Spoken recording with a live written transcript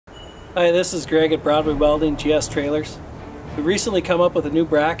Hi, this is Greg at Broadway Welding GS Trailers. We've recently come up with a new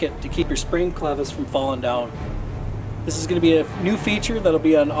bracket to keep your spring clevis from falling down. This is going to be a new feature that'll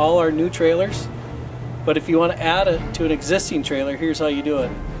be on all our new trailers, but if you want to add it to an existing trailer, here's how you do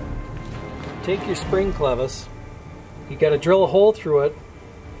it. Take your spring clevis, you got to drill a hole through it,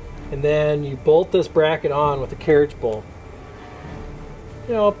 and then you bolt this bracket on with a carriage bolt.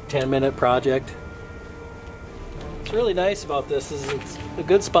 10-minute project. What's really nice about this is it's a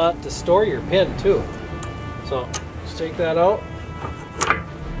good spot to store your pin too. So just take that out,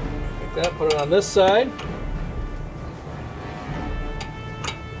 like that, put it on this side,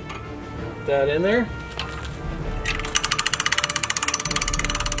 put that in there.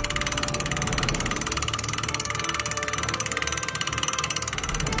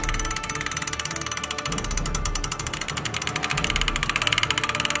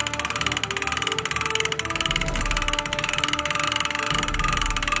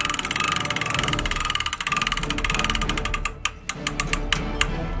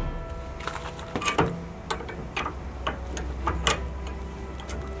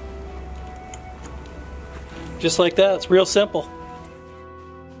 Just like that, it's real simple.